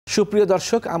সুপ্রিয়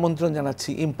দর্শক, আমন্ত্রণ জানাচ্ছি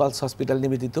ইম্পালস হসপিটাল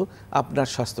নিবেদিত আপনার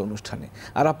স্বাস্থ্য অনুষ্ঠানে।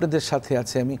 আর আপনাদের সাথে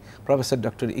আছে আমি প্রফেসর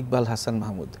ডক্টর ইকবাল হাসান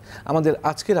মাহমুদ। আমাদের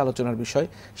আজকের আলোচনার বিষয়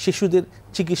শিশুদের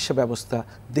চিকিৎসা ব্যবস্থা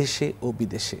দেশে ও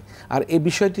বিদেশে। আর এই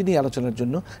বিষয়টি নিয়ে আলোচনার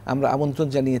জন্য আমরা আমন্ত্রণ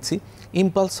জানিয়েছি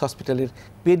ইম্পালস হসপিটালের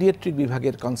পেডিয়াট্রিক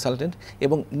বিভাগের কনসালটেন্ট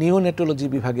এবং নিওনেটোলজি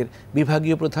বিভাগের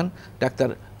বিভাগীয় প্রধান ডাক্তার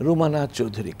রুমানা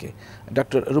চৌধুরীকে।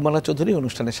 ডক্টর রুমানা চৌধুরী,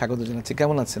 অনুষ্ঠানে স্বাগত জানাচ্ছি।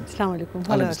 কেমন আছেন? আসসালামু আলাইকুম।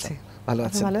 ভালো আছি। ভালো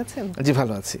আছেন? ভালো আছেন? জি,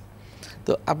 ভালো আছি।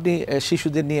 তো আপনি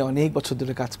শিশুদের নিয়ে অনেক বছর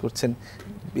ধরে কাজ করছেন,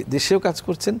 দেশেও কাজ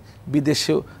করছেন,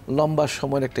 বিদেশেও লম্বা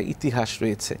সময়ের একটা ইতিহাস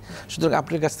রয়েছে। সুতরাং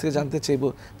আপনার কাছ থেকে জানতে চাইব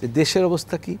যে দেশের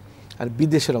অবস্থা কি আর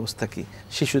বিদেশের অবস্থা কি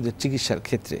শিশুদের চিকিৎসার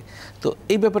ক্ষেত্রে। তো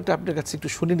এই ব্যাপারটা আপনার কাছে একটু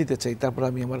শুনে নিতে চাই, তারপর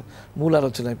আমি আমার মূল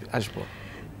আলোচনায় আসব।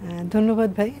 ধন্যবাদ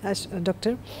ভাই।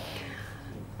 ডক্টর,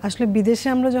 আসলে বিদেশে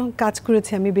আমরা যখন কাজ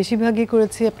করেছি, আমি বেশিরভাগই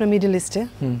করেছি আপনার মিডল ইস্টে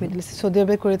সৌদি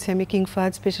আরবে করেছি আমি কিং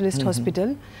ফাহাদ স্পেশালিস্ট হসপিটাল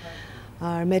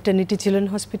আর ম্যাটারনিটি চিলড্রেন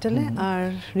হসপিটালে, আর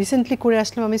রিসেন্টলি করে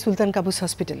আসলাম আমি সুলতান কাবুস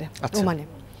হসপিটালে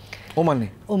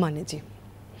ওমানে। জি,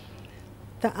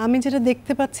 তা আমি যেটা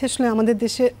দেখতে পাচ্ছি আসলে আমাদের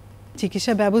দেশে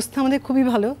চিকিৎসা ব্যবস্থা আমাদের খুবই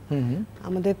ভালো,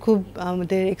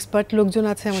 আমাদের এক্সপার্ট লোকজন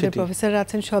আছে, আমাদের প্রফেসররা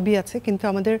আছেন, সবই আছে, কিন্তু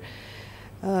আমাদের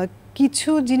কিছু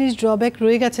জিনিস ড্রব্যাক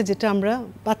রয়ে গেছে যেটা আমরা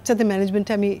বাচ্চাদের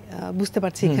ম্যানেজমেন্টে আমি বুঝতে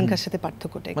পারছি এখানকার সাথে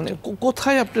পার্থক্যটা। মানে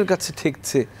কোথায় আপনার কাছে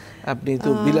ঠেকছে? আপনি তো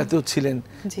বিলাতেও ছিলেন,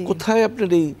 কোথায় আপনার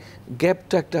এই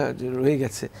গ্যাপটা একটা রয়ে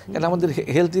গেছে? কারণ আমাদের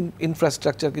হেলথ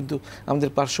ইনফ্রাস্ট্রাকচার কিন্তু আমাদের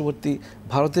পার্শ্ববর্তী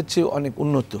ভারতের চেয়ে অনেক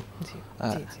উন্নত।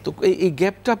 তো এই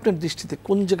গ্যাপটা আপনার দৃষ্টিতে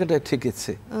কোন জায়গাটায়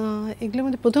ঠেকেছে? এগুলোর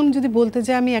মধ্যে প্রথম যদি বলতে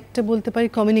যাই, আমি একটা বলতে পারি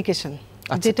কমিউনিকেশন।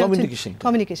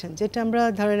 যেটা আমরা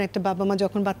ধরেন একটা বাবা মা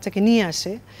যখন বাচ্চাকে নিয়ে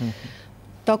আসে,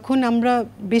 তখন আমরা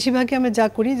বেশিরভাগই আমরা যা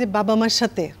করি যে বাবা মার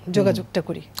সাথে যোগাযোগটা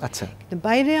করি। আচ্ছা,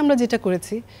 বাইরে আমরা যেটা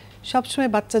করেছি সবসময়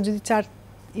বাচ্চা যদি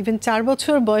 4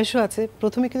 বছর বয়সও আছে,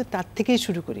 প্রথমে কিন্তু তার থেকেই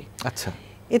শুরু করি। আচ্ছা,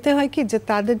 এতে হয় কি যে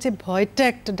তাদের যে ভয়টা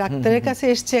একটা ডাক্তারের কাছে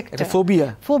এসছে, একটা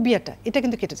ফোবিয়াটা, এটা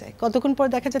কিন্তু কেটে যায়। কতক্ষণ পর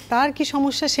দেখা যায় তার কি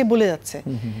সমস্যা সে বলে যাচ্ছে,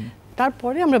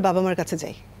 তারপরে আমরা বাবা মার কাছে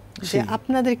যাই যে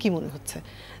আপনাদের কি মনে হচ্ছে।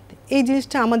 এই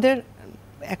জিনিসটা আমাদের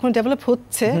এখন ডেভেলপ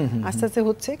হচ্ছে, আস্তে আস্তে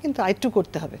হচ্ছে, কিন্তু আরেকটু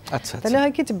করতে হবে। তাহলে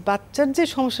হয় কি যে বাচ্চার যে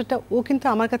সমস্যাটা ও কিন্তু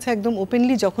আমার কাছে একদম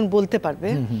ওপেনলি যখন বলতে পারবে,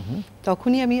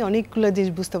 তখনই আমি অনেকগুলো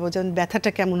জিনিস বুঝতে পারবো। যেমন ব্যথাটা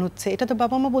কেমন হচ্ছে, এটা তো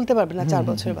বাবা মা বলতে পারবে না 4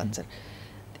 বছরের বাচ্চার।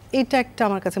 এটা একটা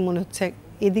আমার কাছে মনে হচ্ছে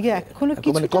এদিকে এখনো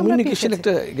কিছু কমিউনিকেশন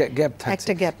একটা গ্যাপ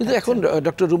থাকছে। কিন্তু এখন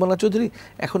ডক্টর রুমানা চৌধুরী,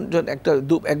 এখন একটা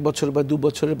 1 বছর বা 2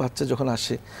 বছরের বাচ্চা যখন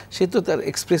আসে, সে তো তার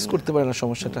এক্সপ্রেস করতে পারে না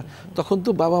সমস্যাটা, তখন তো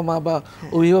বাবা মা বা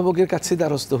অভিভাবকের কাছে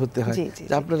দ্বারস্থ হতে হয়।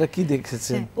 আপনারা কি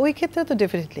দেখেছেন ওই ক্ষেত্রে? তো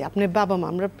ডেফিনেটলি আপনি বাবা মা,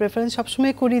 আমরা প্রেফারেন্স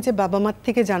সবসময় করি যে বাবা মার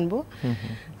থেকে জানবো।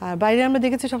 আর বাইরে আমরা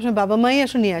দেখেছি সবসময় বাবা মাই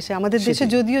আসলে নিয়ে আসে। আমাদের দেশে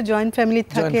যদিও জয়েন্ট ফ্যামিলি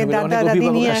থাকে, দাদা দাদি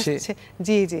নিয়ে আসছে,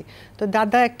 জি, তো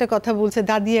দাদা একটা কথা বলছে,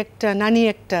 দাদি একটা, নানি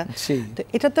একটা। তো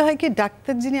এটা তো হয় কি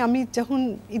ডাক্তার যিনি, আমি যখন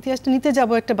ইতিহাসটা নিতে যাব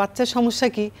একটা বাচ্চার সমস্যা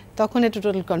কি, তখন এটা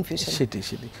টোটাল কনফিউশন। সেটাই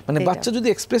মানে বাচ্চা যদি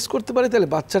এক্সপ্রেস করতে পারে তাহলে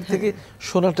বাচ্চার থেকে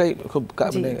শোনাটাই খুব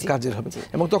কাজের হবে,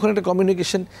 এবং তখন একটা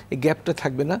কমিউনিকেশন এই গ্যাপটা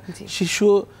থাকবে না। শিশু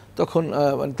তখন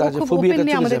তার যে ফোবিয়াটা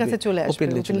আমাদের কাছে চলে আসবে,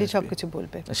 ওপেনলি সবকিছু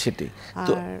বলবে। সেটাই।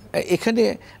 তো এখানে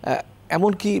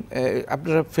এমন কি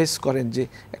আপনারা ফেস করেন যে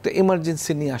একটা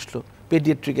এমার্জেন্সি নিয়ে আসলো,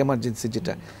 পেডিয়াট্রিক এমার্জেন্সি,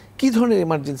 যেটা কি ধরনের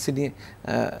এমার্জেন্সি নিয়ে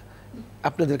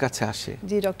আপনাদের কাছে আসে?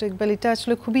 জি ডক্টর ইকবাল, এটা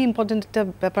আসলে খুবই ইম্পর্টেন্ট একটা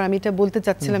ব্যাপার। আমি এটা বলতে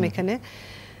চাচ্ছিলাম এখানে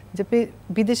যে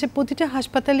বিদেশে প্রতিটা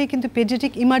হাসপাতালে কিন্তু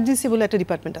পেডিয়াট্রিক ইমার্জেন্সি বলে একটা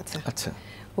ডিপার্টমেন্ট আছে। আচ্ছা,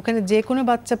 ওখানে যে কোনো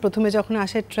বাচ্চা প্রথমে যখন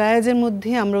আসে, ট্রায়াজের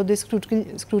মধ্যে আমরা ওদের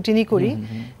স্ক্রুটিনি করি,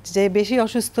 যে বেশি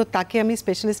অসুস্থ তাকে আমি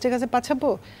স্পেশালিস্টের কাছে পাঠাবো,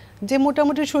 যে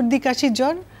মোটামুটি সর্দি কাশি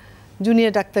জ্বর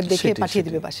জুনিয়র ডাক্তার দেখে পাঠিয়ে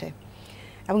দেবে বাসায়।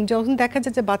 এবং যখন দেখা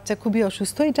যায় যে বাচ্চা খুবই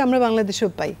অসুস্থ, এটা আমরা বাংলাদেশেও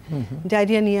পাই,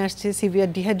 ডায়রিয়া নিয়ে আসছে, সিভিয়ার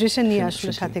ডিহাইড্রেশন নিয়ে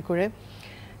আসলো, সাথে করে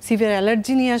সিভিয়ার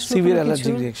অ্যালার্জি নিয়ে আসলো,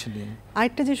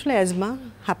 আরেকটা যে আসলে অ্যাজমা,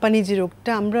 হাঁপানি যে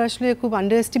রোগটা আমরা আসলে খুব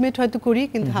আন্ডার এস্টিমেট হয়তো করি,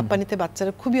 কিন্তু হাঁপানিতে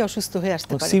বাচ্চারা খুবই অসুস্থ হয়ে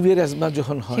আসতে পারে। সিভিয়ার অ্যাজমা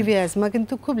যখন হয়, সিভিয়ার অ্যাজমা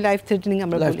কিন্তু খুব লাইফ থ্রেটেনিং,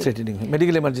 আমরা বলি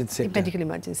মেডিকেল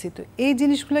ইমার্জেন্সি। তো এই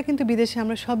জিনিসগুলো কিন্তু বিদেশে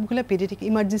আমরা সবগুলা পেডিয়াট্রিক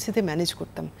ইমার্জেন্সিতে ম্যানেজ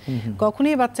করতাম।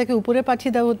 কখনোই বাচ্চাকে উপরে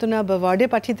পাঠিয়ে দেওয়া হতো না বা ওয়ার্ডে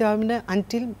পাঠিয়ে দেওয়া হবে না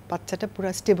আনটিল বাচ্চাটা পুরো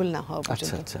স্টেবল না হওয়া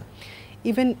পর্যন্ত।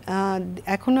 ইভেন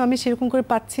এখনো আমি সেরকম করে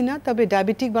পাচ্ছি না, তবে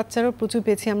ডায়াবেটিক বাচ্চারাও প্রচুর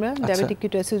পেয়েছি আমরা। ডায়াবেটিক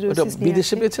কিটোসিডোসিস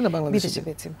বিদেশে পেয়েছি না বাংলাদেশে? বিদেশে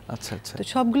পেয়েছি। আচ্ছা। তো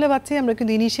সবগুলো বাচ্চাই আমরা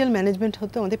কিন্তু ইনিশিয়াল ম্যানেজমেন্ট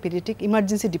হতো আমাদের পেডিয়াট্রিক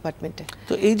ইমার্জেন্সি ডিপার্টমেন্টে।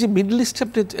 তো এই যে মিডল ইস্টে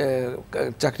আপনি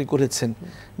চাকরি করেছেন,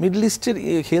 মিডল ইস্টের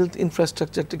হেলথ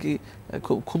ইনফ্রাস্ট্রাকচারটা কি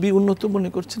খুবই উন্নত মনে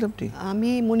করছেন আপনি?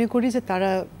 আমি মনে করি যে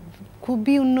তারা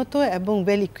খুবই উন্নত এবং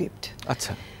ওয়েল ইকুইপড।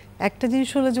 আচ্ছা, একটা জিনিস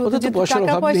হলো যে ওদের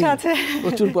টাকা পয়সা আছে,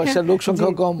 প্রচুর পয়সা, লোক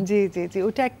সংখ্যা কম। জি,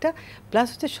 ওটা একটা প্লাস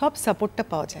হচ্ছে সব সাপোর্টটা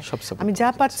পাওয়া যায়। আমি যা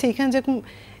পাচ্ছি এখানে, যেরকম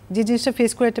যে জিনিসটা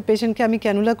ফেস করে একটা পেশেন্টকে আমি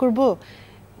ক্যানুলা করব,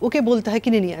 ওকে বলতে হয়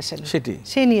কিনে নিয়ে আসেন,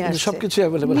 সে নিয়ে আসে, সবকিছু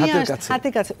अवेलेबल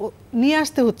হাতের কাছে নিয়ে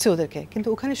আসতে হচ্ছে ওদেরকে, কিন্তু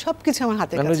ওখানে সবকিছু আমার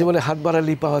হাতের কাছে, মানে যে বলে হাত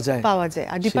বাড়ালেই পাওয়া যায়।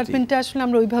 আর ডিপার্টমেন্টে আসলে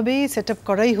আমরা ওইভাবেই সেটআপ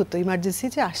করাই হতো ইমার্জেন্সি,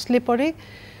 যে আসলে পরে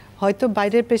হয়তো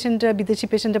বাইরের পেশেন্টরা, বিদেশি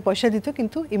পেশেন্টরা পয়সা দিত,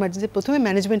 কিন্তু ইমার্জেন্সি প্রথমে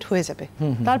ম্যানেজমেন্ট হয়ে যাবে,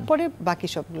 তারপরে বাকি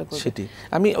সবগুলো করবে। সেটি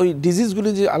আমি ওই ডিজিজগুলি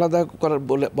যে আলাদা করার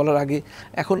বলার আগে,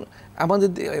 এখন আমাদের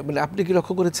মানে আপনি কি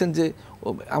লক্ষ্য করেছেন যে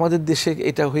আমাদের দেশে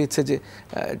এটা হয়েছে যে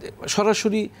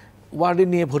সরাসরি ওয়ার্ডে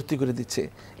নিয়ে ভর্তি করে দিচ্ছে,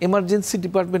 এমার্জেন্সি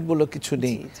ডিপার্টমেন্ট বলে কিছু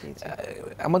নেই।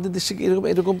 আমাদের দেশে কি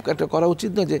এরকম একটা করা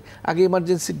উচিত না, যে আগে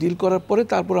এমার্জেন্সি ডিল করার পরে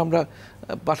তারপর আমরা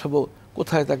পাঠাবো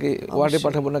কোথায়, তাকে ওয়ার্ডে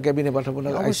পাঠাবো না ক্যাবিনে পাঠাবো না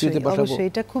আইসিইউতে পাঠাবো?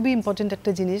 এটা খুবই ইম্পর্টেন্ট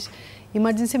একটা জিনিস।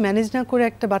 ইমার্জেন্সি ম্যানেজ না করে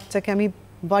একটা বাচ্চাকে আমি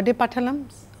ওয়ার্ডে পাঠালাম,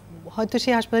 হয়তো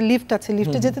সেই হাসপাতালে লিফট আছে,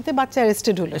 লিফটে যেতে বাচ্চা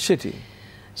অ্যারেস্টেড হলো, সেটি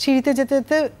সিঁড়িতে যেতে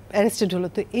অ্যারেস্টেড হলো,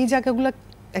 তো এই জায়গাগুলো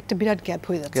একটা বিরাট গ্যাপ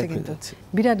হয়ে যাচ্ছে, কিন্তু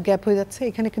বিরাট গ্যাপ হয়ে যাচ্ছে।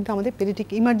 এখানে কিন্তু আমাদের পেডিয়াট্রিক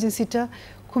ইমার্জেন্সিটা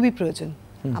খুবই প্রয়োজন।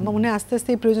 আমার মনে হয় আস্তে আস্তে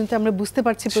এই প্রয়োজনটা আমরা বুঝতে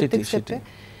পারছি প্রত্যেক স্টেপে।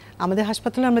 আমাদের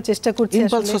হাসপাতালে আমরা চেষ্টা করছি।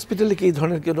 ইম্পালস হসপিটালে কি এই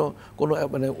ধরনের কোনো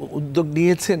মানে উদ্যোগ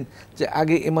নিয়েছেন যে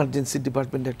আগে এমার্জেন্সি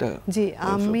ডিপার্টমেন্ট একটা? জি,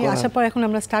 আমি আসার পর এখন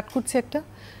আমরা স্টার্ট করছি একটা,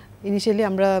 ইনিশিয়ালি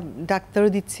আমরা ডাক্তারও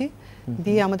দিচ্ছি,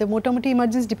 দিয়ে আমাদের মোটামুটি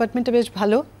ইমার্জেন্সি ডিপার্টমেন্টটা বেশ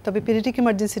ভালো, তবে পেডিয়াট্রিক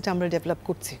ইমার্জেন্সিটা আমরা ডেভেলপ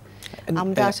করছি।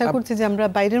 আমরা আশা করছি যে আমরা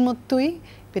বাইরের মতোই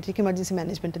পেডিয়াট্রিক ইমার্জেন্সি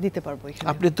ম্যানেজমেন্টটা দিতে পারবো এখানে।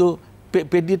 আপনি তো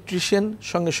পেডিয়াট্রিশিয়ান,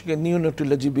 সঙ্গে সঙ্গে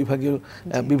নিওনেটোলজি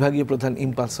বিভাগীয় প্রধান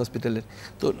ইম্পালস হসপিটালের,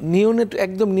 তো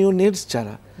একদম নিওনেটস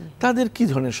যারা, তাদের কি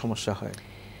ধরনের সমস্যা হয়?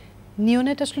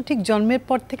 নিওনেট আসলে ঠিক জন্মের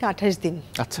পর থেকে 28 দিন,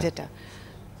 যেটা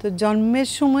তো জন্মের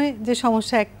সময় যে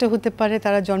সমস্যা একটা হতে পারে,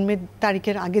 তারা জন্মের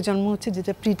তারিখের আগে জন্ম হচ্ছে,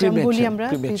 যেটা প্রিটার্ম বলি আমরা,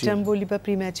 প্রিটার্ম বলি বা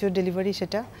প্রিম্যাচিওর ডেলিভারি,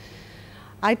 সেটা।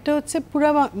 আরেকটা হচ্ছে পুরো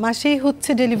মাসেই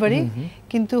হচ্ছে ডেলিভারি,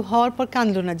 কিন্তু হওয়ার পর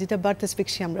কাঁদলো না, যেটা বার্থ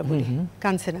অ্যাসফিক্সিয়া আমরা বলি,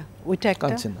 কাঁদছে না, ওইটা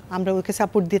একটা আমরা ওকে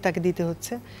সাপোর্ট দিয়ে তাকে দিতে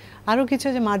হচ্ছে। আরও কিছু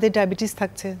যে মাদের ডায়াবেটিস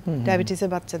থাকছে, ডায়াবেটিসের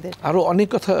বাচ্চাদের আরও অনেক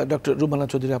কথা ডক্টর রুমানা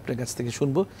চৌধুরী আপনার কাছ থেকে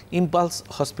শুনবো ইম্পালস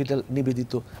হসপিটাল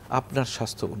নিবেদিত আপনার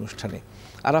স্বাস্থ্য অনুষ্ঠানে।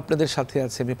 আর আপনাদের সাথে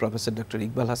আছে আমি প্রফেসর ডক্টর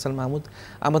ইকবাল হাসান মাহমুদ।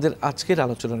 আমাদের আজকের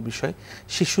আলোচনার বিষয়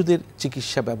শিশুদের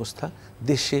চিকিৎসা ব্যবস্থা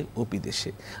দেশে ও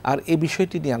বিদেশে। আর এই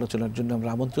বিষয়টি নিয়ে আলোচনার জন্য আমরা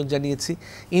আমন্ত্রণ জানিয়েছি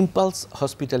ইম্পালস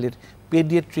হসপিটালের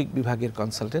পেডিয়াট্রিক বিভাগের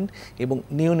কনসালটেন্ট এবং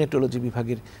নিওনেটোলজি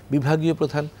বিভাগের বিভাগীয়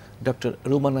প্রধান ডক্টর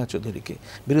রুমানা চৌধুরীকে।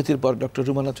 বিরতির পর ডক্টর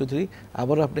রুমানা চৌধুরী,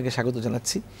 আবারও আপনাকে স্বাগত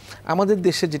জানাচ্ছি। আমাদের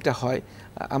দেশে যেটা হয়,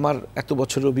 আমার এত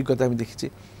বছরের অভিজ্ঞতা আমি দেখেছি,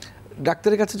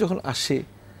 ডাক্তারের কাছে যখন আসে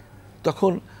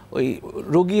তখন ওই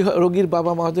রোগীর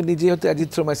বাবা মা হয়তো নিজেই হয়তো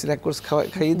অ্যাজিথ্রোমাইসিন এক কোর্স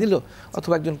খাইয়ে দিল,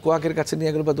 অথবা একজন কোয়াকের কাছে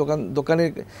নিয়ে গেল, বা দোকানে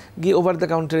গিয়ে ওভার দ্য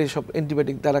কাউন্টারে সব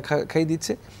অ্যান্টিবায়োটিক তারা খাইয়ে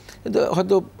দিচ্ছে, কিন্তু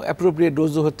হয়তো অ্যাপ্রোপ্রিয়েট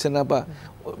ডোজও হচ্ছে না বা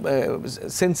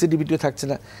সেন্সিটিভিটিও থাকছে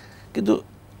না। কিন্তু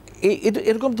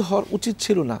এরকম তো হওয়ার উচিত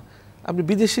ছিল না। আপনি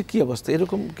বিদেশে কি অবস্থা,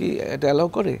 এরকম কি এটা অ্যালাউ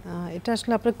করে? এটা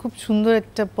আসলে আপনারা খুব সুন্দর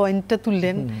একটা পয়েন্টটা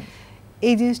তুললেন।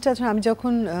 এই জিনিসটা আমি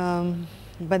যখন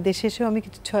বা দেশে এসেও আমি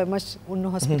কিছু 6 মাস অন্য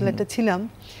হসপিটালে ছিলাম,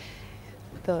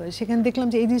 তো সেখানে দেখলাম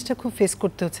যে এই জিনিসটা খুব ফেস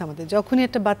করতে হচ্ছে আমাদের। যখনই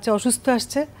একটা বাচ্চা অসুস্থ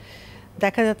আসছে,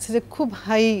 দেখা যাচ্ছে যে খুব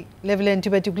হাই লেভেলে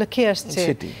অ্যান্টিবায়োটিকগুলো খেয়ে আসছে,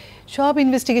 সব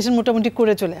ইনভেস্টিগেশন মোটামুটি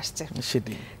করে চলে আসছে,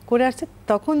 করে আসছে।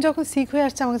 তখন যখন সিক হয়ে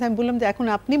আসছে আমাকে, আমি বললাম যে এখন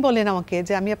আপনি বলেন আমাকে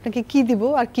যে আমি আপনাকে কি দিব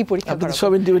আর কি পরীক্ষা করব,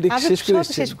 সব অ্যান্টিবায়োটিক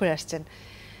শেষ করে আসছেন।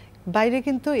 বাইরে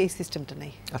কিন্তু এই সিস্টেমটা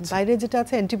নাই। বাইরে যেটা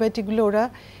আছে অ্যান্টিবায়োটিকগুলো ওরা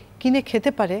কিনে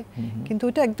খেতে পারে, কিন্তু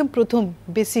ওটা একদম প্রথম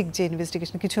বেসিক যে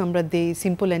ইনভেস্টিগেশন কিছু আমরা দেই,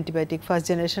 সিম্পল অ্যান্টিবায়োটিক ফার্স্ট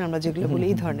জেনারেশন আমরা যেগুলো বলি,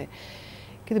 এই ধরনের।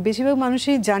 কিন্তু বেশিরভাগ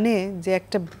মানুষই জানে যে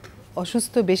একটা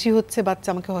অসুস্থ বেশি হচ্ছে বাচ্চা,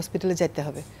 আমাকে হসপিটালে যেতে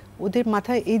হবে। ওদের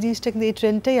মাথায় এই জিনিসটা, কিন্তু এই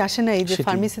ট্রেন্ডটাই আসে না, এই যে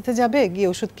ফার্মেসিতে যাবে, গিয়ে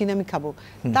ওষুধ কিনে আমি খাবো,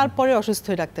 তারপরে অসুস্থ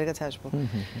হয়ে ডাক্তারের কাছে আসবো।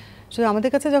 শুধু আমাদের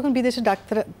কাছে যখন বিদেশে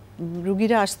ডাক্তার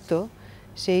রুগীরা আসতো,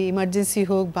 সেই ইমার্জেন্সি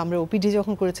হোক বা আমরা ওপিডি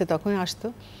যখন করেছে তখন আসতো,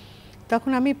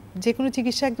 তখন আমি যে কোনো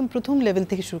চিকিৎসা একদম প্রথম লেভেল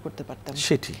থেকে শুরু করতে পারতাম।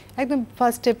 সেটি একদম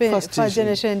ফার্স্ট স্টেপে ফার্স্ট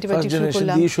জেনারেশন অ্যান্টিবায়োটিক শুরু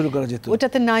করলাম,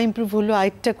 ওটাতে না ইমপ্রুভ হলো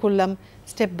আরেকটা করলাম,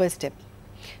 স্টেপ বাই স্টেপ।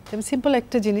 সিম্পল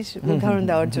একটা জিনিস উদাহরণ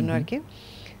দেওয়ার জন্য আর কি,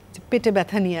 পেটে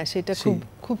ব্যথা নিয়ে আসে, এটা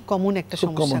খুব কমন একটা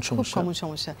সমস্যা, খুব কমন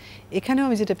সমস্যা। এখানেও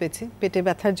আমি যেটা পেয়েছি, পেটে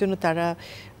ব্যথার জন্য তারা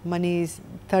মানে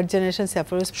থার্ড জেনারেশন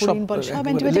সেফারোস্পোরিন বল সব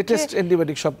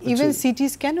অ্যান্টিবায়োটিক সব ইভেন সিটি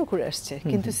স্ক্যানও করে আসছে,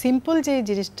 কিন্তু সিম্পল যে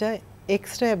জিনিসটা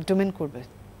এক্সট্রা অ্যাবডোমেন করবে,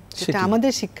 সেটা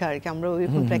আমাদের শিক্ষা আর কি, আমরা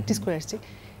ওইরকম প্র্যাকটিস করে আসছি,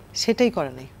 সেটাই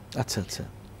করা নাই। আচ্ছা আচ্ছা।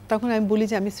 তখন আমি বলি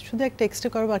যে আমি শুধু একটা এক্সরে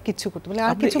করবো আর কিছু করতে বলে,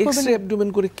 আর কিছু করবেন না। এক্সরে অ্যাবডোমেন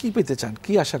করে কি পেতে চান,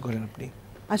 কি আশা করেন আপনি?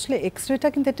 আসলে এক্সরেটা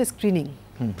কিন্তু একটা স্ক্রিনিং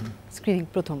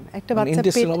প্রথম একটা বাচ্চা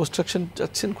ইন্টেস্টাইনাল অবস্ট্রাকশন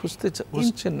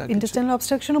খুঁজছেন না, ইন্টেস্টাইনাল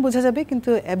অবস্ট্রাকশনও বোঝা যাবে, কিন্তু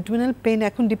অ্যাবডোমিনাল পেইন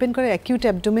এখন ডিপেন্ড করে অ্যাকিউট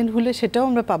অ্যাবডোমেন হলে সেটাও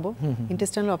আমরা পাবো,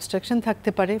 ইন্টেস্টাইনাল অবস্ট্রাকশন থাকতে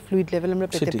পারে, ফ্লুইড লেভেল আমরা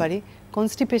পেতে পারি,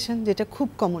 কনস্টিপেশন যেটা খুব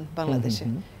কমন বাংলাদেশে,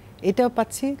 এটাও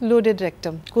পাচ্ছি লোডেড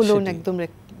রেকটাম, কোলন একদম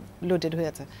লোডেড হয়ে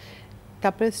আছে।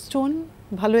 তারপরে স্টোন,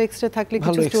 ভালো এক্সরে থাকলে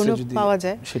কিছু স্টোনও পাওয়া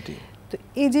যায়। তো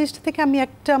এই জিনিসটা থেকে আমি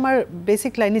একটা আমার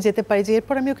বেসিক লাইনে যেতে পারি যে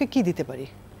এরপর আমি ওকে কি দিতে পারি।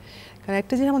 কারণ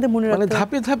একটা জিনিস আমাদের মনে রাখতে,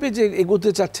 ধাপে ধাপে যে এগোতে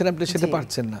চাচ্ছেন আপনি সেটা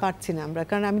পারছি না আমরা।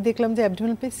 কারণ আমি দেখলাম যে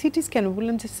অ্যাবডোমিনাল পেইন সিটি স্ক্যান,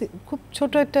 বললাম যে খুব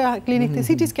ছোট একটা ক্লিনিকে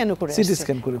সিটি স্ক্যান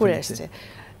করে আসছে।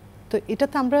 তো এটা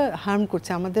তো আমরা হার্ম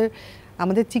করছে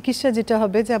আমাদের চিকিৎসা যেটা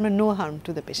হবে যে আমরা no harm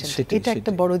to the patient, এটা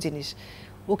একটা বড় জিনিস।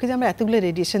 ওকে যে আমরা এতগুলো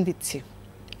রেডিয়েশন দিচ্ছি,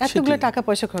 এতগুলো টাকা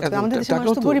পয়সা খরচ, আমাদের দেশের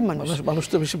মানুষ তো গরিব মানুষ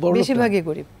তো বেশিরভাগই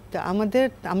গরিব। তো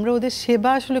আমরা ওদের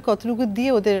সেবা আসলে কতটুকু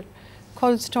দিয়ে ওদের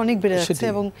খরচটা অনেক বেড়ে যাচ্ছে,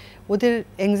 এবং ওদের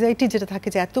অ্যাংজাইটি যেটা থাকে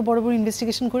যে এত বড় বড়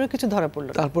ইনভেস্টিগেশন করে কিছু ধরা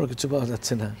পড়লো, তারপর কিছু পাওয়া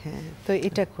যাচ্ছে না। হ্যাঁ, তো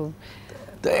এটা খুব।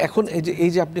 তো এখন এই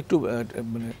যে আপনি একটু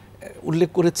মানে উল্লেখ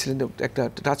করেছিলেন, একটা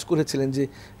টাচ করেছিলেন যে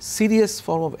serious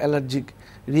form of allergic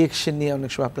reaction নিয়ে অনেক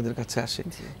সময় আপনাদের কাছে আসে।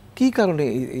 কি কারণে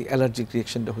এই অ্যালার্জিক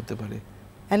রিঅ্যাকশনটা হতে পারে?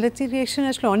 অ্যালার্জিক রিঅ্যাকশন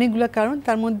আসলে অনেকগুলো কারণ,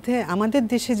 তার মধ্যে আমাদের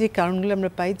দেশে যে কারণগুলো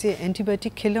আমরা পাই যে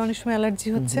অ্যান্টিবায়োটিক খেলে অনেক সময় অ্যালার্জি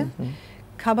হচ্ছে,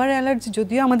 খাবারের অ্যালার্জি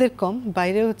যদিও আমাদের কম,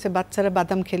 বাইরে হচ্ছে বাচ্চারা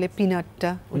বাদাম খেলে পিনাটটা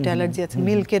ওটা অ্যালার্জি আছে,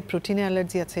 মিল্কের প্রোটিনে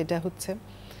অ্যালার্জি আছে, এটা হচ্ছে।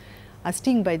 আর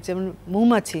স্টিং বাইট, যেমন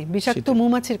মৌমাছি, বিষাক্ত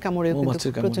মৌমাছির কামড়ে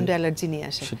প্রচন্ড অ্যালার্জি নিয়ে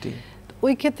আসে।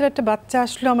 ওই ক্ষেত্রে একটা বাচ্চা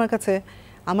আসলো আমার কাছে,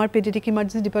 আমার পেডিয়াট্রিক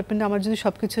ইমার্জেন্সি ডিপার্টমেন্টে আমার যদি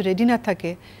সবকিছু রেডি না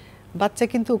থাকে, বাচ্চা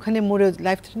কিন্তু ওখানে মরে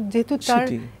লাইফ, যেহেতু তার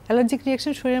অ্যালার্জিক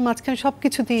রিঅ্যাকশন শরীরের মাঝখানে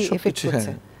সবকিছুতেই এফেক্ট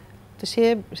করছে, তো সে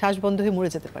শ্বাস বন্ধ হয়ে মরে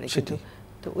যেতে পারে। কিন্তু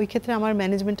তো ওই ক্ষেত্রে আমার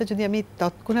ম্যানেজমেন্টটা যদি আমি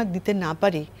তৎক্ষণাৎ দিতে না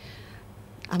পারি,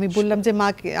 আমি বললাম যে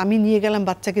মাকে আমি নিয়ে গেলাম,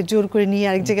 বাচ্চাকে জোর করে নিয়ে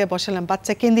আরেক জায়গায় বসালাম,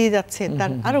 বাচ্চা কেঁদেই যাচ্ছে,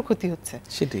 তার আরো ক্ষতি হচ্ছে।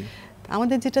 সেটাই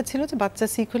আমাদের যেটা ছিল যে বাচ্চা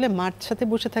সিক হলে মার সাথে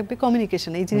বসে থাকবে,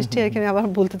 কমিউনিকেশন, এই জিনিসটা আর কি আমি আবার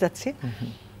বলতে চাচ্ছি।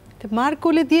 মার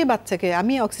কোলে দিয়ে বাচ্চাকে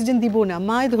আমি অক্সিজেন দিব না,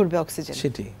 মাই ধরবে অক্সিজেন,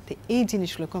 সেটাই। এই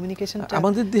জিনিসগুলো কমিউনিকেশনটা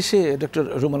আমাদের দেশে ডক্টর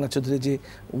রুমানা চৌধুরী, যে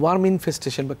ওয়ার্ম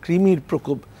ইনফেস্টেশন বা কৃমির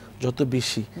প্রকোপ যত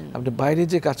বেশি, আপনি বাইরে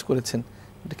যে কাজ করেছেন,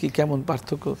 এটা কি কেমন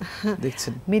পার্থক্য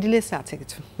দেখছেন? মিডল ইস্টে আছে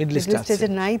কিছু, মিডল ইস্টে যে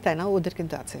নাই তাই না, ওদের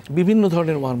কিন্তু আছে বিভিন্ন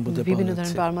ধরনের ওয়ার্ম, বিভিন্ন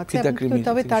ধরনের ওয়ার্ম আছে,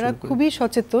 তবে তারা খুবই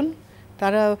সচেতন।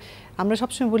 তারা, আমরা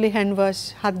সবসময় বলি হ্যান্ড ওয়াশ,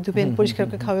 হাত ধুবেন, পরিষ্কার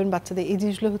করে খাওয়াবেন বাচ্চাদের, এই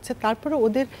জিনিসগুলো হচ্ছে। তারপরে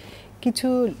ওদের কিছু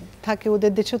থাকে,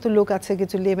 ওদের দেশেও তো লোক আছে,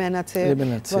 কিছু লেম্যান আছে,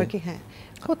 হ্যাঁ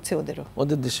হচ্ছে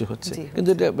ওদের দেশে হচ্ছে, কিন্তু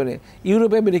এটা মানে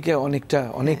ইউরোপ আমেরিকা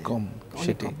অনেক কম,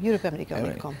 সেটাই ইউরোপ আমেরিকা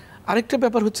অনেক কম। আরেকটা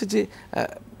ব্যাপার হচ্ছে যে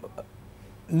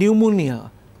নিউমোনিয়া,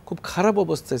 খুব খারাপ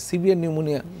অবস্থায় সিভিয়ার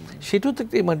নিউমোনিয়া, সেটাও তো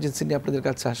একটা ইমার্জেন্সি নিয়ে আপনাদের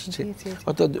কাছে আসছে,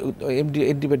 অর্থাৎ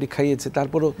অ্যান্টিবায়োটিক খাইয়েছে,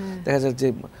 তারপরও দেখা যায় যে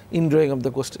ইনড্রয়িং অফ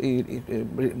দ্য কোস্ট,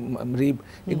 রিব,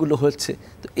 এগুলো হচ্ছে।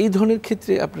 তো এই ধরনের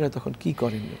ক্ষেত্রে আপনারা তখন কি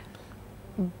করেন?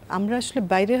 আমরা আসলে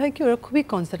বাইরে হয় কি, ওরা খুবই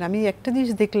কনসার্ন। আমি একটা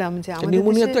জিনিস দেখলাম যে আমাদের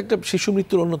নিউমোনিয়া তো একটা শিশু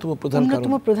মৃত্যুর অন্যতম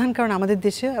প্রধান কারণ আমাদের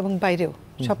দেশে এবং বাইরেও,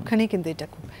 সবখানেই কিন্তু এটা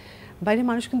খুব, বাইরে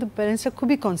মানুষ কিন্তু প্যারেন্টসরা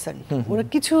খুবই কনসার্ন, ওরা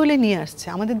কিছু হলে নিয়ে আসছে।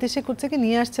 আমাদের দেশে করছে কি,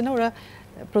 নিয়ে আসছে না, ওরা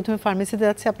প্রথমে ফার্মেসিতে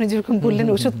যাচ্ছে, আপনি যেরকম বললেন,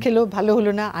 ওষুধ খেলো ভালো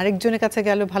হলো না, আরেকজনের কাছে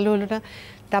গেল ভালো হলো না,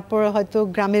 তারপর হয়তো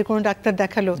গ্রামের কোনো ডাক্তার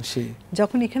দেখালো,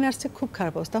 যখন এখানে আসছে খুব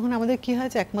খারাপ অবস্থা, তখন আমাদের কি হয়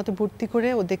যে একমাত্র ভর্তি করে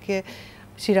ওদেরকে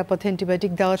শিরাপথে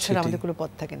অ্যান্টিবায়োটিক দেওয়া ছাড়া আমাদের কোনো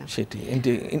পথ থাকে না।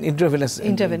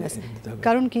 ইন্ট্রাভেনাস,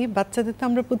 কারণ কি, বাচ্চাদের তো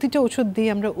আমরা প্রতিটা ওষুধ দিই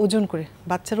আমরা ওজন করে,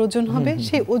 বাচ্চার ওজন হবে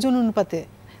সেই ওজন অনুপাতে,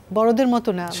 বড়দের মতো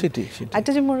না।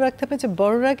 একটা যে মনে রাখতে হবে যে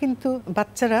বড়রা কিন্তু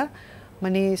বাচ্চারা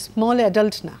মানে স্মল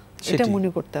অ্যাডাল্ট না, এটা মনে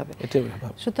করতে হবে।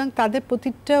 সুতরাং তাদের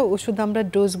প্রতিটা ওষুধ আমরা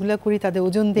ডোজগুলো করি তাদের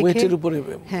ওজন দেখে,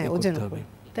 হ্যাঁ ওজনের উপরে।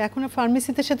 তো এখন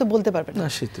ফার্মেসিতে সে তো বলতে পারবে না,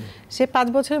 সে 5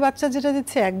 বছরের বাচ্চা যেটা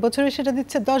দিচ্ছে 1 বছরে সেটা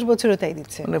দিচ্ছে, 10 বছরে তাই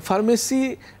দিচ্ছে। মানে ফার্মেসি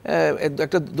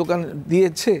একটা দোকান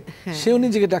দিয়েছে, সেও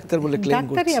নিজেকে ডাক্তার বলে ক্লেম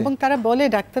করছে, এবং তারা বলে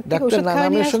ডাক্তার থেকে ওষুধ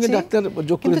খাওয়ানোর সঙ্গে ডাক্তার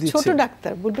যোগ করে দিচ্ছে, ছোট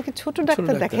ডাক্তার বলবে কি, ছোট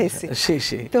ডাক্তার দেখাইছে,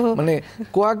 তো মানে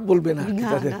কোয়াক বলবে না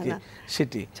তাদেরকে,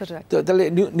 সেটি। তো তাহলে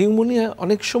নিউমোনিয়া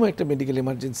অনেক সময় একটা মেডিকেল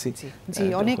ইমার্জেন্সি, জি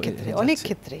অনেক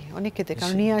ক্ষেত্রে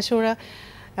কারণ নিয়ে আসে ওরা।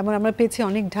 এমন আমরা পেয়েছি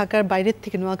অনেক ঢাকার বাইরের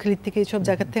থেকে, নোয়াখালীর থেকে, এইসব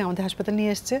জায়গার থেকে আমাদের হাসপাতাল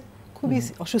নিয়ে এসছে খুবই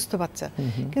অসুস্থ বাচ্চা,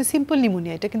 কিন্তু সিম্পল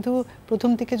নিউমোনিয়া, এটা কিন্তু প্রথম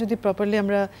থেকে যদি প্রপারলি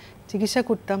আমরা চিকিৎসা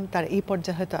করতাম তার এই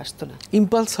পর্যায়ে হয়তো আসতো না।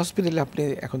 ইম্পালস হসপিটালে আপনি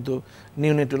এখন তো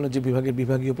নিওনেটোলজি বিভাগের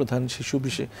বিভাগীয় প্রধান, শিশু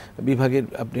বিভাগের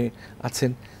আপনি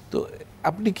আছেন, তো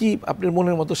আপনি কি আপনার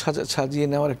মনের মতো সাজিয়ে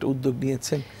নেওয়ার একটা উদ্যোগ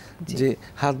নিয়েছেন, যে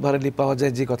হাত বাড়ালে পাওয়া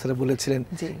যায় যে কথাটা বলেছিলেন,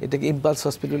 এটা কি ইম্পালস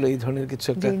হসপিটালে এই ধরনের কিছু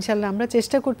একটা? ইনশাআল্লাহ আমরা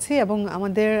চেষ্টা করছি, এবং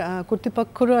আমাদের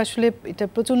কর্তৃপক্ষেরও আসলে এটা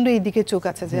প্রচন্ড এই দিকে চোখ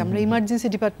আছে যে আমরা ইমার্জেন্সি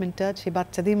ডিপার্টমেন্টটা, সে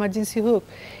বাচ্চাদের ইমার্জেন্সি হোক,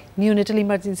 নিওনেটাল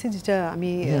ইমার্জেন্সি যেটা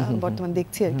আমি বর্তমান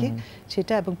দেখছি আর কি,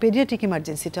 সেটা, এবং পেডিয়াট্রিক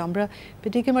ইমার্জেন্সিটা, আমরা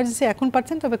পেডিয়াট্রিক ইমার্জেন্সি এখন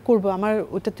পাচ্ছেন, তবে করবো, আমার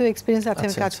ওটাতেও এক্সপিরিয়েন্স আছে,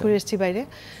 আমি কাজ করে এসেছি বাইরে।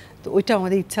 তো ওইটা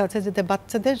আমাদের ইচ্ছা আছে যাতে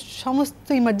বাচ্চাদের সমস্ত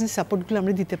ইমার্জেন্সি সাপোর্টগুলো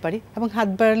আমরা দিতে পারি এবং হাত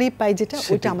বাড়ালেই পাই যেটা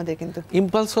ওইটা আমাদের কিন্তু।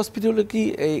 ইম্পালস হসপিটালে কি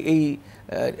এই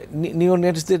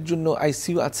নিওনেটসদের জন্য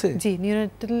আইসিইউ আছে? জি,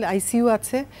 নিওনেটাল আইসিইউ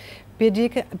আছে,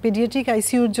 পেডিয়াট্রিক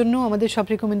আইসিইউর জন্য আমাদের সব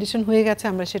রিকমেন্ডেশন হয়ে গেছে,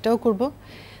 আমরা সেটাও করব,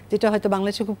 যেটা হয়তো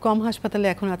বাংলাদেশে খুব কম হাসপাতালে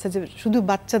এখন আছে যে শুধু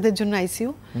বাচ্চাদের জন্য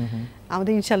আইসিইউ।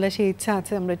 আমাদের ইনশাআল্লাহ সেই ইচ্ছা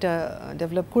আছে, আমরা এটা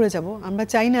ডেভেলপ করে যাব। আমরা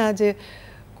চাই না যে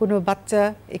কোনো বাচ্চা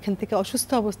এখান থেকে অসুস্থ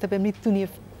অবস্থায় মৃত্যু নিয়ে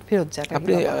ফেরত যাক।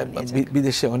 আপনি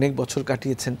বিদেশে অনেক বছর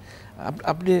কাটিয়েছেন,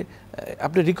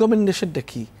 আপনার রিকমেন্ডেশনটা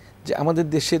কি যে আমাদের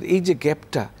দেশের এই যে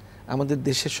গ্যাপটা আমাদের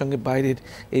দেশের সঙ্গে বাইরের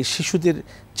এই শিশুদের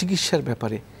চিকিৎসার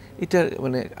ব্যাপারে এটা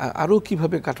মানে আরও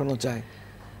কিভাবে কাটানো যায়?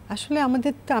 আসলে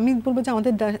আমাদের আমি বলবো যে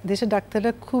আমাদের দেশের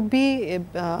ডাক্তাররা খুবই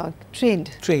ট্রেন্ড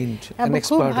এবং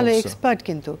খুব ভালো এক্সপার্ট,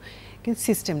 কিন্তু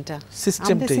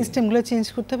সিস্টেমগুলো চেঞ্জ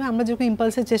করতে হবে। আমরা যখন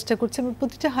ইম্পালসের চেষ্টা করছি,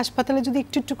 প্রতিটা হাসপাতালে যদি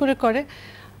একটু একটু করে করে,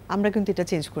 আমরা কিন্তু এটা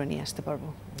চেঞ্জ করে নিয়ে আসতে পারবো।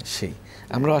 সেই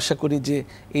আমরা আশা করি যে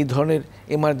এই ধরনের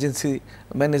এমার্জেন্সি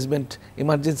ম্যানেজমেন্ট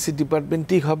এমার্জেন্সি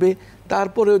ডিপার্টমেন্টই হবে,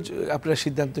 তারপরেও আপনারা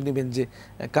সিদ্ধান্ত নেবেন যে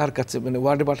কার কাছে, মানে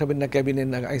ওয়ার্ডে পাঠাবেন না ক্যাবিনেট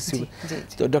না আইসিইউ।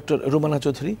 তো ডক্টর রুমানা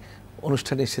চৌধুরী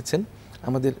অনুষ্ঠানে এসেছেন,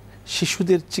 আমাদের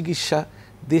শিশুদের চিকিৎসা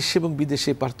দেশ এবং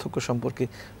বিদেশে পার্থক্য সম্পর্কে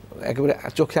একেবারে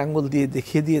চোখে আঙ্গুল দিয়ে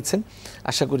দেখিয়ে দিয়েছেন।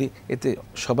 আশা করি এতে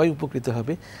সবাই উপকৃত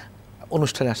হবে।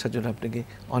 অনুষ্ঠানে আসার জন্য আপনাকে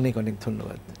অনেক অনেক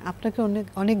ধন্যবাদ। আপনাকে অনেক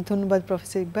অনেক ধন্যবাদ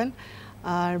প্রফেসর ইকবাল।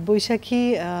 আর বৈশাখী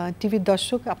টিভির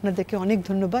দর্শক, আপনাদেরকে অনেক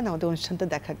ধন্যবাদ আমাদের অনুষ্ঠানটা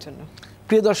দেখার জন্য।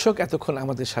 প্রিয় দর্শক, এতক্ষণ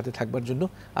আমাদের সাথে থাকবার জন্য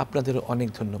আপনাদেরও অনেক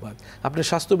ধন্যবাদ। আপনার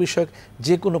স্বাস্থ্য বিষয়ক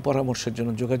যে কোনো পরামর্শের জন্য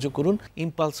যোগাযোগ করুন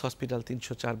ইম্পালস হসপিটাল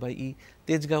 ৩০৪/ই,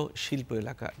 তেজগাঁও শিল্প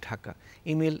এলাকা, Dhaka.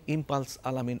 Email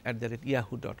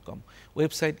impulsealamin@yahoo.com,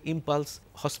 website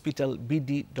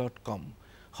impulsehospitalbd.com,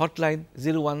 hotline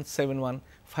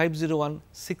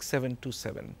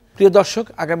 0171-501-6727। প্রিয় দর্শক,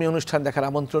 আগামী অনুষ্ঠান দেখার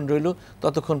আমন্ত্রণ রইল।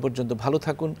 ততক্ষণ পর্যন্ত ভালো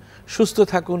থাকুন, সুস্থ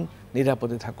থাকুন,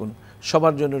 নিরাপদে থাকুন।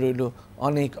 সবার জন্য রইল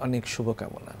অনেক অনেক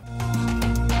শুভকামনা।